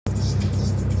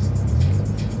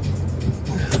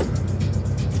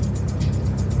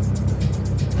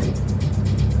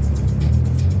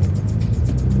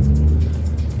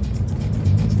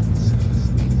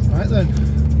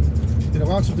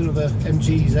another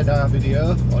MGZR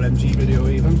video, or MG video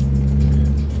even.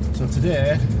 So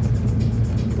today,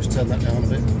 just turn that down a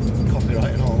bit,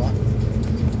 copyright and all that.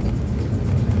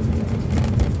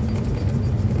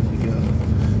 There we go.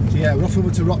 So yeah, we're off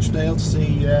over to Rochdale to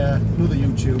see another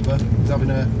YouTuber who's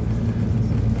having a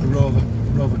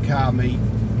Rover car meet.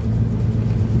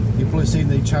 You've probably seen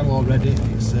the channel already.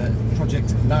 It's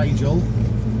Project Nigel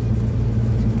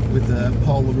with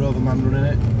Paul the Rover man running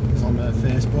it. It's on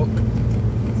Facebook.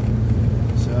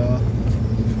 So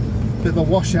bit of a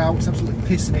washout. It's absolutely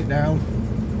pissing it down,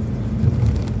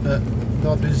 but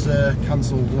nobody's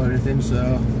cancelled or anything,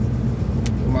 so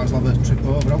we might as well have a trip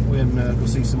over, haven't we, and go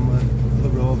see some of the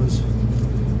Rovers.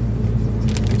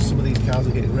 Some of these cars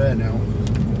are getting rare now.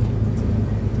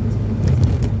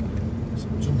 So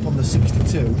we'll jump on the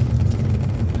 62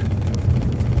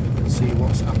 and see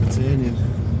what's appertaining.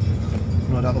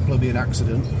 No doubt there'll probably be an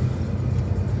accident,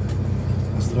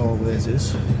 as there always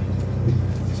is. So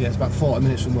yeah, it's about 40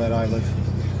 minutes from where I live.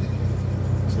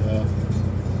 So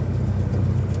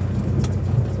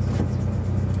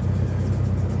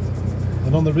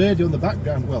and on the radio in the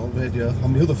background, well, radio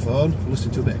on the other phone, I'm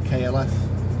listening to a bit of KLF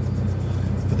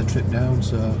for the trip down.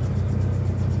 So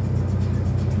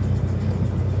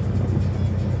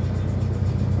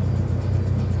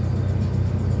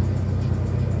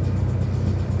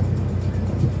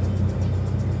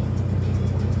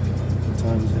what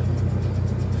time is it?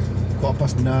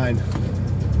 9:15.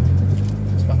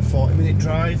 It's about a 40-minute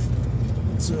drive.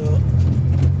 So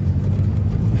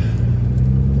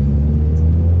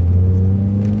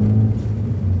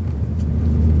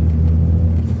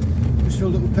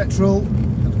filled up with petrol,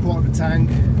 had a quarter of a tank,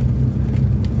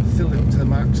 filled it up to the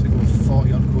max, and it was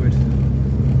 40 odd quid.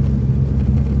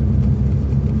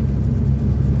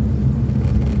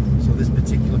 So this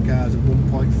particular car is at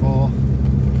 1.4.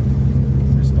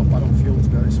 It's not bad on fuel, to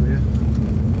be honest with you.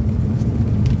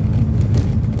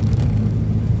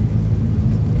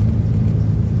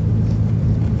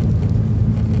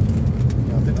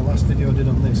 Yeah, I think the last video I did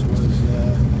on this was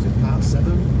it part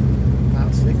 7?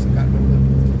 Part 6? I can't remember.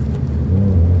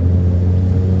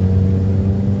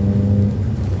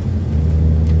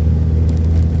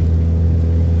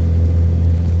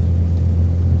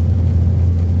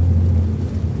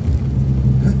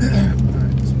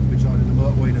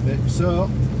 So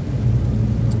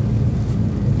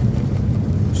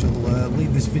I shall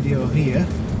leave this video here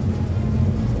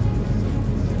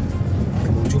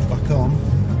and we'll jump back on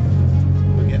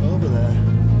when we get over there.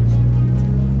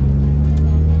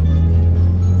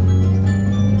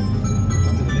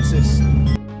 I'm going to miss this.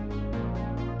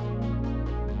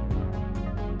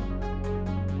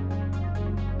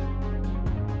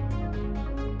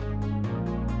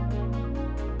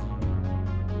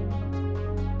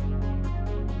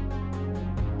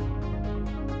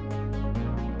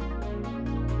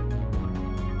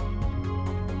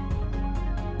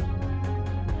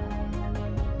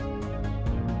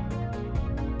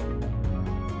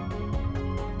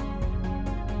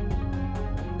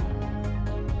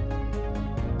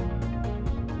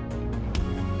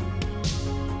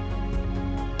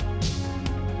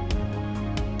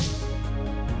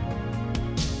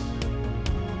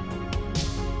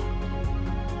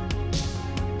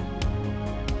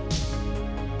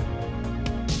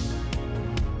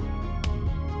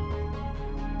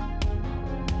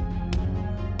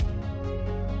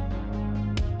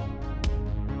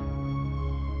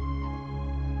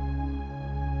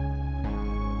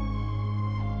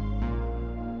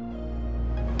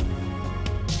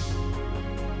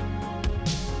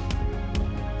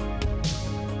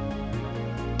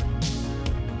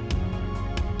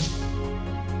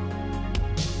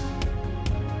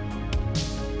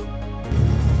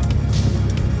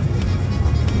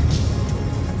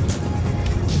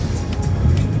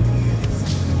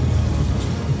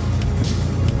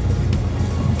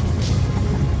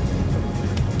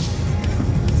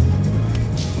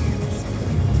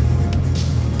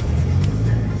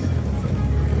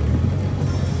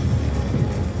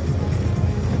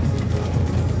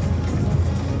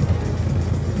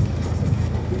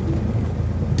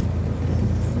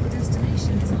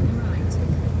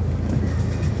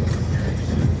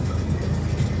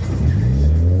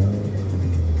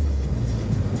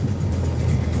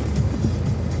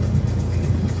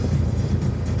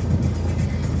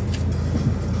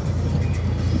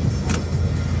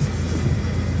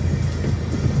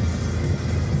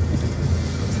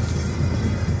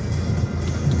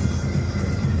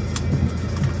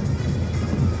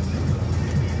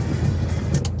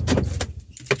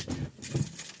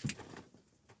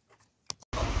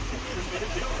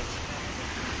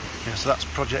 Yeah, so that's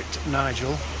Project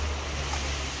Nigel.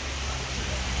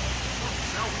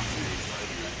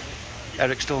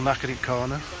 Eric's still knackered in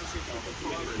corner.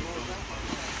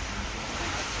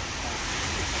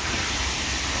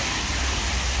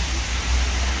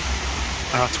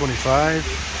 R25.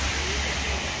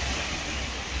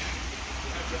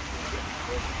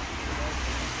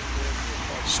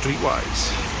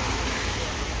 Streetwise.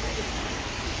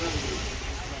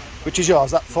 Which is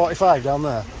yours? That 45 down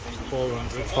there?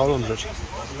 400. 400.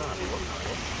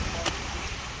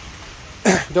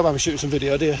 You don't mind me shooting some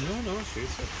video, do you? No, shoot it.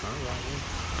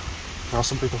 Now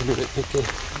some people can be a bit picky.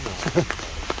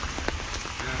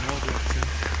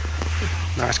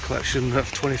 Nice collection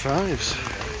of 25s.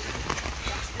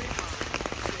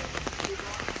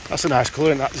 That's a nice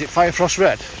colour, isn't that? Is it Fire Frost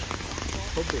Red?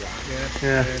 Probably that,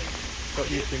 Yeah. Got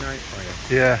UP Night Fire.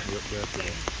 Yeah.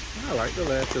 I like the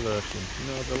later version. You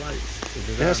know, the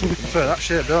lights. Yeah, some people prefer that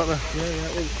shape, don't they?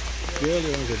 Yeah. Well, the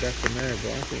early ones are better made,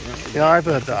 but I think that. Yeah, I've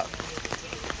heard that.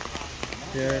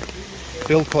 Yeah.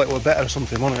 Build quality were better or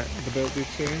something, wasn't it? The build did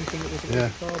change, and it was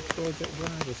called Project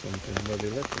Drive or something, where they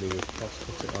literally was cost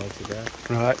cut it all together.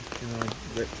 Right. You know,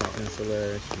 ripped out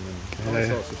insulation and all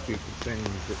sorts of stupid things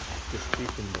that just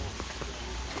cheapened them.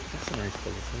 That's a nice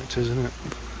quality. It is, isn't it?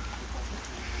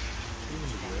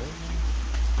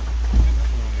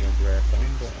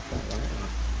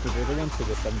 Because they wanted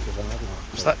the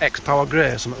 75. Is that X-Power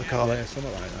Grey or something they call Yeah, it?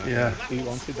 something like that. Yeah. He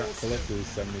wanted that colour to the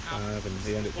 75 and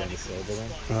he ended up getting a silver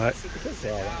one. Right. Because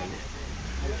they're alright.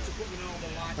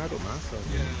 I don't mind so.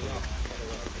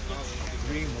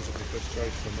 Green wasn't the first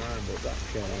choice for mine, but that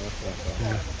came after that.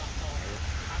 Yeah.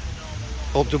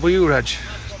 Old W Reg.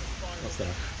 What's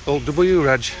that? Old W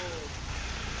Reg.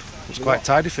 It's quite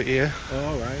tidy for you.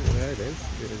 Oh right, there it is.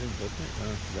 It isn't good, mate.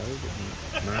 That's very good.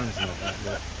 Mine's not that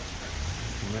good.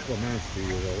 Well, mine's 3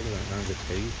 years older, mine's a T,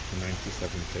 a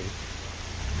 97T.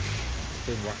 It's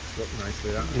been waxed up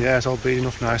nicely, that. Yeah, it's all beading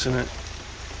off nice, isn't it?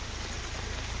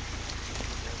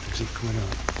 Is it coming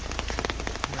out?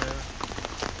 Yeah.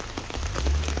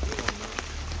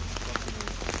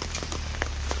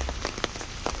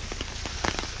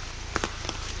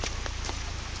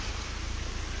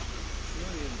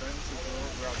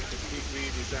 Keep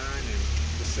redesigning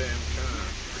the same car.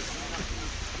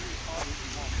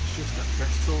 It's just that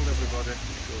Chris told everybody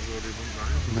so they wouldn't buy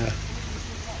them. Yeah.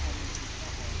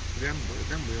 Them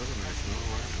wheels are nice and all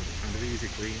right, and they're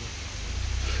easy clean.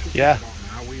 Yeah.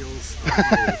 Our wheels,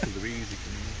 they're easy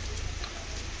clean.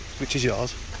 Which is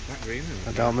yours? That green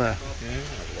one. Down there. Yeah,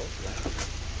 I've looked at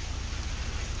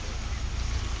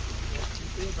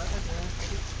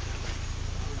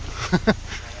that.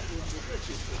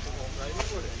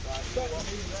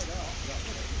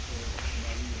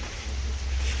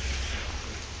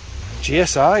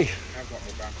 GSI. I've got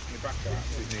my back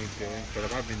axis needs doing, but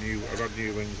I've had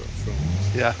new wings up front.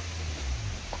 Yeah.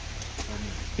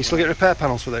 You still get repair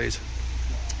panels for these?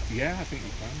 Yeah, I think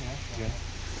you can, yeah.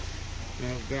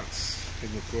 Now that's in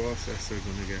the process they're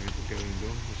going to get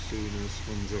done as soon as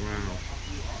funds allow.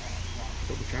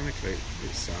 But mechanically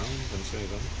it's sound, and so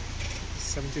then.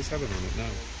 77 on it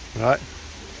now. Right.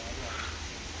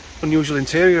 Unusual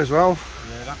interior as well.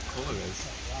 Yeah, that colour is.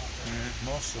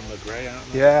 Most of them are grey,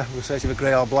 aren't they? Yeah, we'll say it's either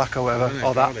grey or black or whatever.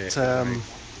 Or that.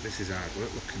 This is hard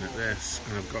work looking at this,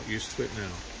 and I've got used to it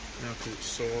now. Now because it's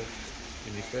so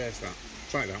in your face.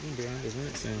 It's like that one behind, isn't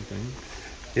it? Same thing.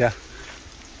 Yeah.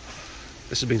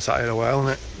 This has been sat here a while,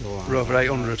 isn't it? Oh, Rover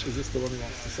 800. Is this the one he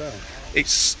wants to sell?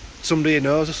 It's somebody he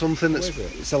knows or something that's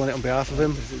selling it on behalf of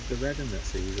him. Is it the red in that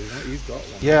series? He's got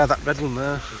one. Yeah, that red one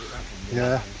there. Is it that one?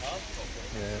 Yeah.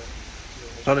 Yeah.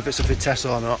 I don't know if it's a Vitesse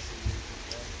or not.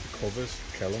 The covers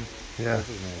kill them. Yeah.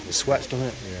 It sweats, doesn't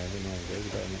it? Yeah, I don't know. They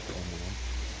better not put on the one.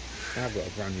 I've got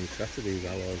a brand new set of these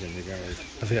alloys in the garage.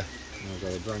 Have you? I've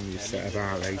got a brand new set of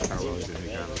R8 alloys in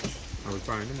the garage. I was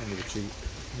buying them when they were cheap.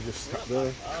 You just sat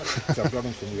there. Because I've got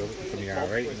them from the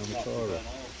R8 and on the Tourer.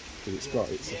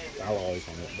 Because it's alloys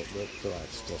on it, but they're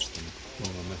like scuffed and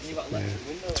messy.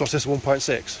 Yeah. So what's this,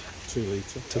 1.6? 2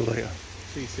 litre. 2 litre.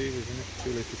 C-Series, isn't it?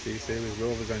 2 litre C-Series,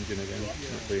 Rover's engine again, not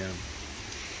BM.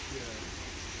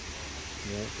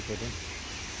 Yeah, it's a good one.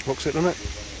 Looks it, doesn't it? I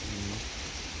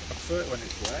prefer it when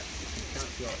it's wet. You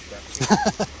can't see all the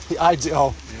steps. It hides it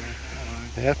all. Yeah,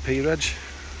 alright. Yeah, P-Reg.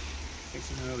 It's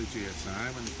an early GSI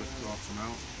when they first brought them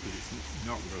out, because it's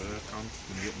not work on,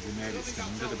 and they made it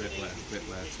standard a bit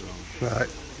later on.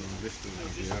 Right. So this doesn't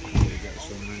have the aircon, you get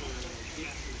sunroof.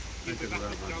 I did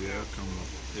have the aircon, but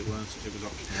it was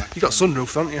optional. You've got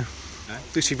sunroof, haven't you? Eh?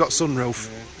 At least you've got sunroof.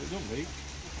 Yeah, it doesn't leak.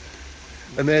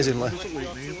 Amazingly. It doesn't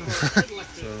leak neither.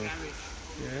 So,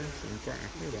 Yeah, so I'm quite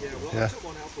happy with that. Yeah.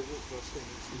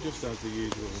 It just has the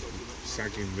usual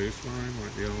sagging roof line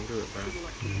like the older at back.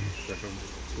 So if I'm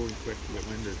going quick with the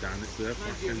windows down, it's there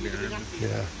flashing behind me.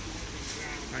 Yeah.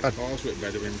 Like cars with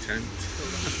better intent.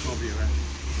 I'll be right.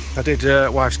 I did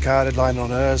wife's car headline on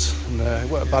hers, and it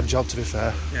wasn't a bad job to be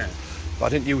fair. Yeah. But I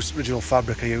didn't use original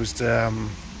fabric. I used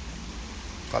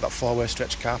like that 4-way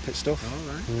stretch carpet stuff.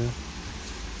 All right. Yeah.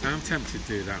 I'm tempted to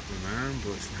do that with mine,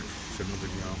 but it's another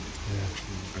job.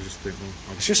 Yeah. I just think,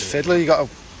 well, It's just fiddly. You got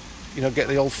to, you know, get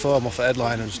the old foam off the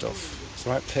headline and stuff. It's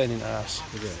the right pain in the ass.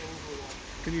 Is it?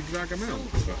 Can you drag them out in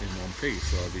one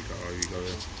piece, or have you got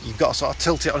to? You've got to sort of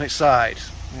tilt it on its side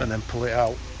and then pull it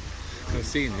out. I've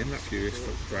seen him, that Furious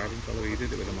driving fellow, he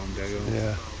did it with a Mondeo.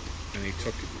 Yeah. And he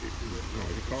took it,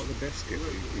 he caught the biscuit,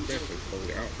 but he basically pulled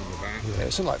it out from the back. Yeah,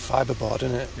 it's in like fiberboard,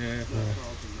 isn't it? Yeah.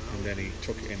 And then he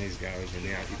took it in his garage and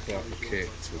he bought the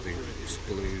kits with the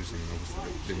screws and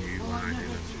obviously the new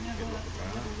lining and it looked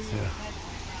about. Yeah.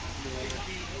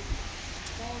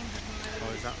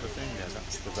 Oh, is that the thing there?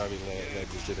 That's the very late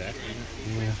ladies did that, isn't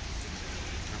it? Yeah.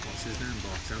 What's his name,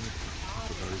 Bartel? I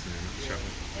forgot his name, that chap.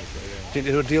 Didn't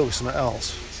you do a deal with something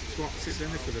else? What's it in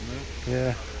it for the milk?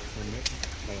 Yeah. The milk?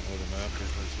 I don't know the milk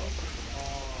is as well.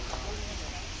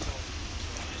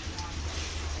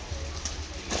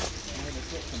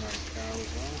 That's a nice cow as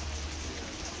well.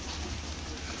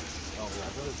 Oh,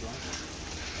 leather as well.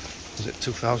 Was it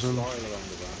 2000? Spoiler on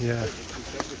the back. Yeah. We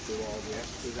said we threw all the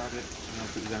extras at it and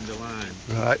if it was end of line.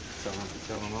 Right. So I want to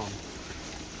tell them on.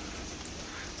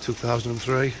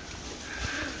 2003.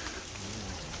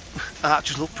 That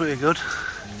just looked pretty good.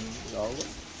 Oh, look.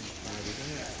 Nice,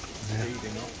 isn't it? Yeah.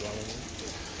 Reading up well, isn't it?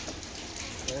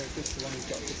 This is the one he's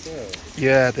got to serve.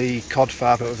 Yeah, the cod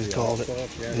fibre, whatever they called it.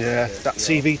 Yeah, that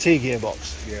CVT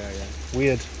gearbox. Yeah, yeah.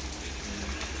 Weird.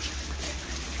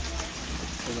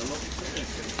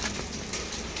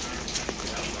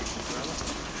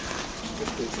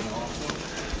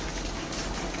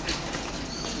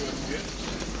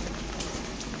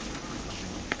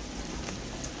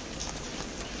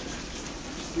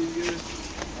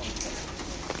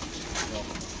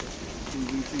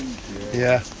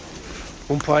 Yeah.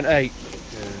 1.8.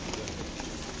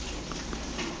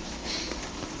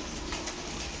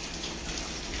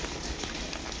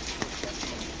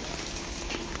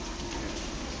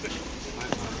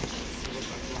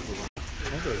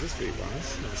 This street nice.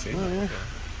 Never seen Oh, that yeah. before.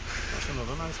 That's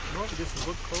another nice. No, they did some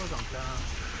good colours on cars.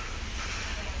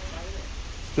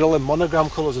 Did all them monogram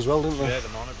colours as well, didn't they? Yeah, the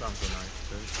monograms are nice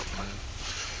too.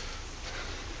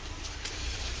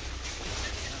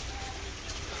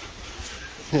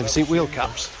 Yeah, the seat wheel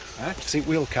caps. Eh? Seat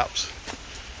wheel caps.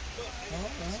 Oh,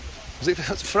 Is it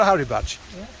that's a Ferrari badge?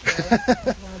 yeah.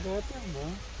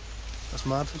 That's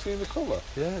mad. You seen the colour?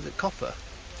 Yeah, is it copper?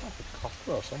 Like a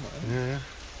copper or something. Yeah.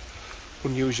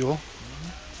 Unusual.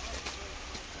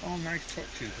 Oh, nice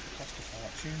touches, but it cost a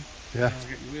fortune. Yeah. You know,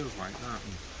 get your wheels like that.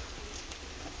 And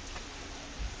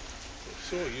it's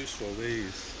so useful,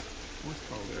 these. What's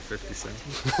called it a 50 cent?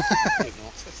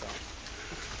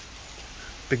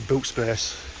 Big boot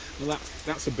space. Well,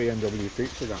 that's a BMW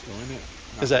feature, that though, isn't it?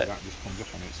 Is it? That just comes up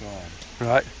on its own.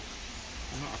 Right.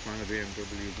 I'm not a fan of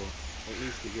BMW, but at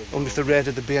least they give. Only if they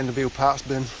raided the BMW parts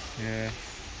bin. Yeah.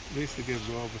 At least they give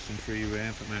Rover some free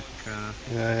rein for making a car.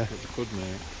 Yeah, yeah. What they could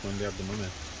make when they have the money.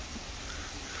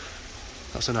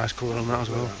 That's a nice colour on that as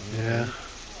well. Yeah.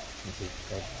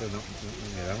 They're not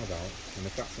thinking them about. And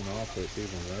if that's an offer, it's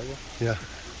even rarer. Yeah.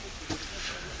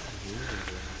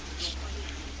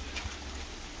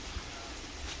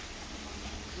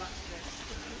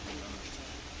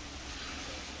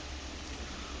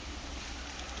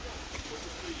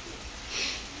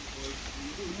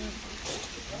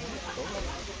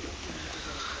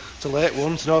 It's a late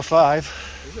one, it's no 5.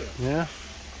 Is it? Yeah.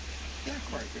 Yeah,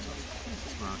 quite good. That's a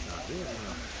smart idea, isn't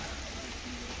it?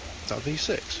 Is that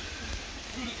V6?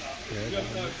 Yeah,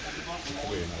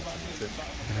 really nice, isn't it?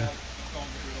 Yeah.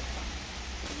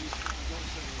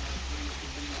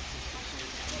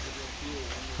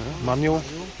 Yeah, manual.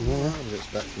 Yeah. I was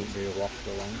expecting it to be a loft a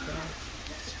long time.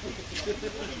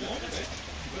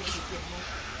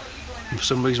 And for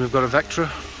some reason we've got a Vectra.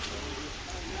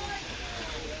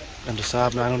 And a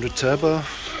Saab 900 Turbo.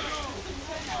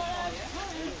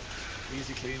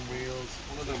 Easy clean wheels.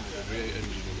 One of them is a V8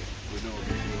 engine in it. With no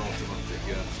automatic,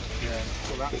 yeah. Yeah.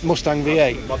 So that's Mustang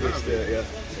V8. modern state, yeah.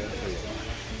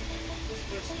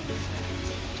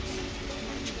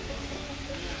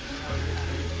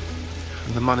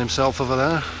 And the man himself over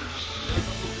there.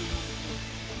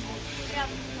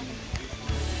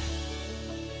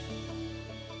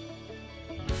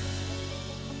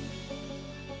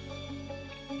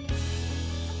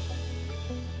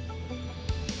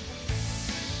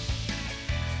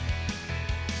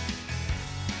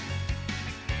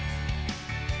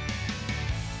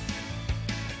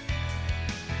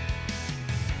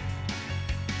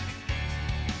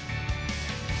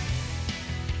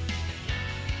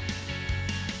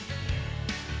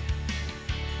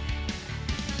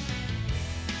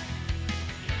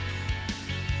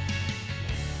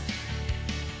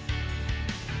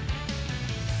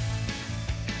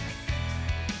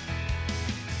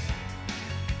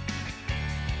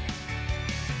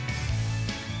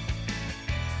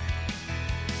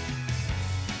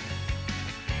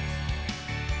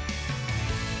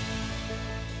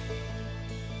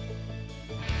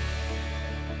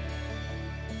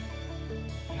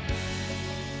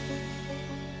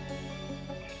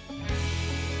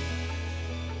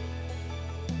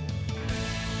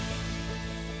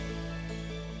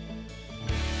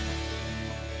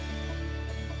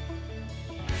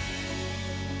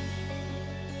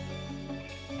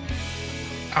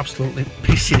 absolutely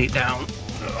pissing it down.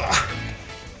 Ugh.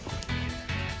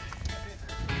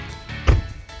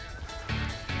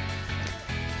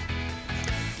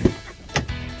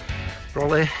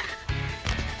 Brolly.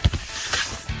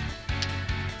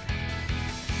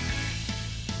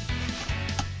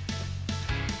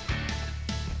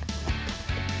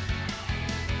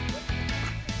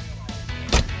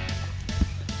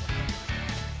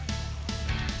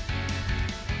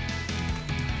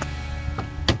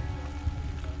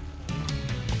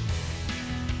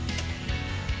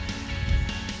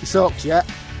 You soaked yet?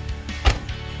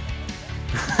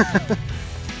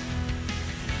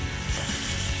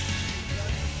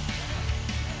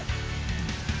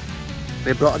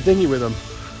 They brought a dinghy with them.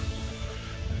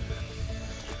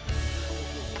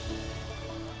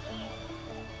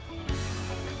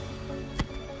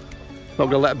 Not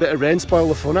gonna let a bit of rain spoil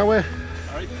the fun, are we?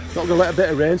 Sorry? Not gonna let a bit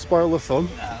of rain spoil the fun.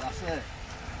 Yeah, that's it.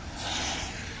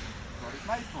 What it's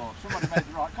made for. Somebody made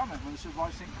the right comment when they said why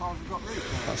sink cars have got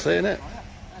roofs. That's it, innit? Oh, yeah.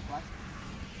 Fair play.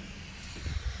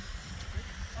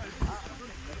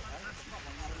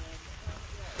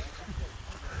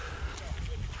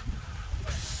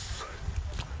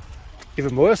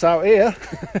 Even worse out here.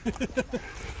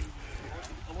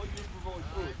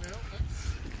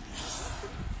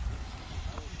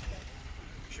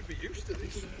 Should be used to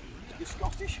this. You're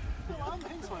Scottish? Well, I'm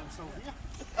hence why I'm so here.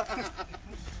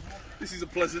 This is a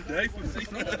pleasant day for me.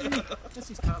 This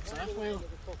is Carp South Wheel.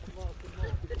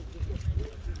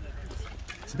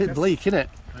 It's a bit bleak, isn't it?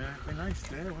 Yeah, it'd be nice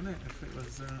there, wouldn't it, if it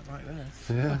was like this.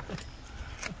 Yeah.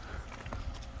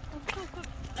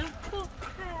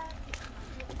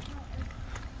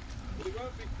 But it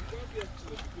won't be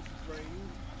excellent because it's raining.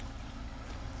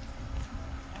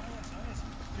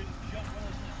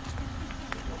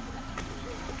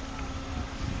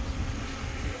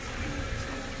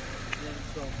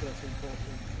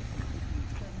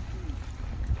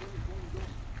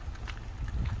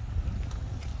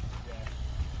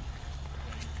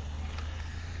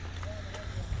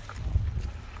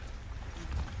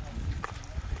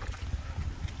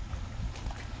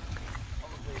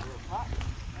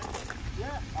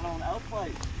 Yeah, and on L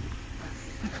plate.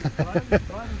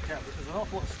 Driving cap, because an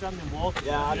awful lot of standing water.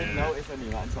 Yeah, I didn't notice any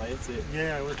of that until I hit it.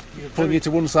 Yeah, Pulling you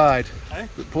to one side. Eh?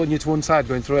 Pulling you to one side,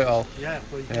 going through it all. Yeah,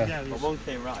 well, Yeah. yeah, But one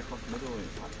came right across the middle and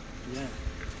it's like, yeah.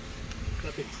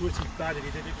 That'd be pretty bad if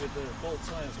he did it with the bolt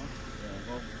tyres on. yeah,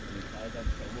 well, I had to get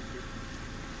lucky.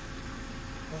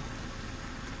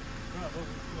 Right, well,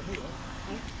 we're here.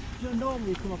 Do you know, normally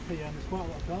you come up here and there's quite a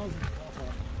lot of cars in the car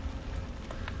park.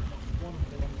 One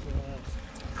belongs to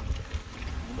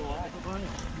No, I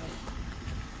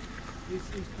He's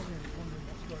coming and wondering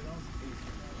what's going on.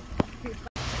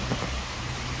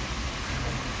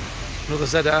 Another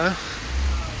ZR.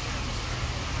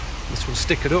 This one's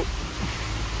stickered up.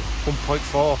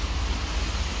 1.4.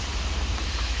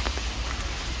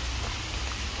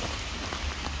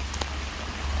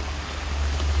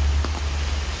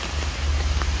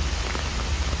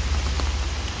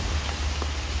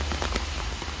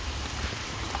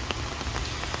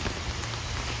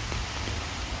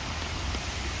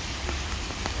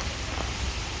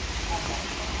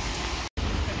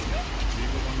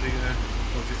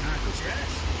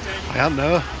 I don't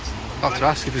know. I'll have to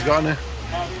ask if he's got any.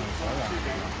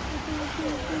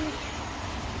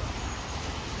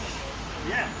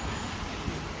 Yeah.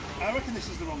 I reckon this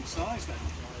is the wrong size then.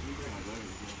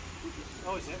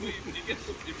 Oh, is it? It gets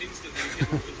up instantly. It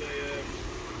came up with a...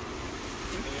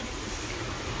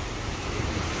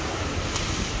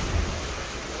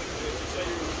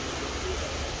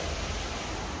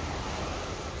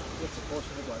 What's the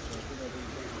portion of light?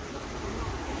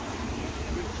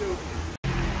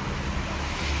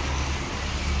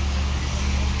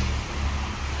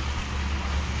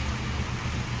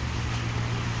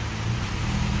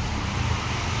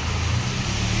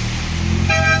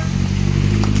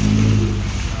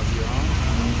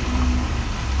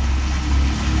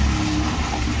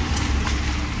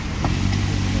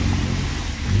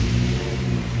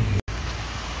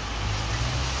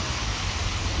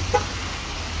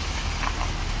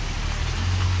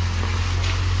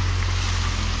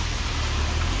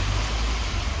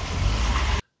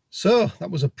 So that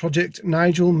was a Project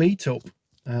Nigel meetup.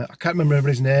 I can't remember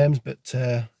everybody's names, but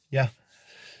yeah,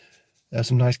 there's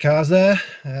some nice cars there.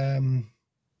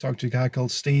 Talked to a guy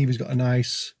called Steve. He's got a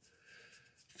nice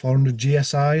 400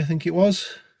 GSI, I think it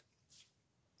was.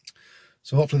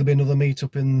 So hopefully there'll be another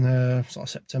meetup in sort of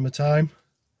September time.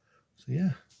 So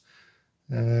yeah,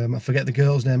 I forget the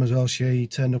girl's name as well. She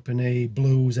turned up in a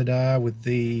blue ZR with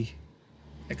the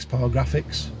X-Power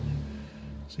graphics.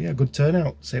 So yeah, good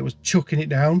turnout. So it was chucking it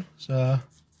down. So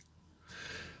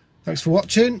Thanks for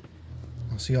watching.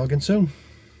 I'll see you all again soon.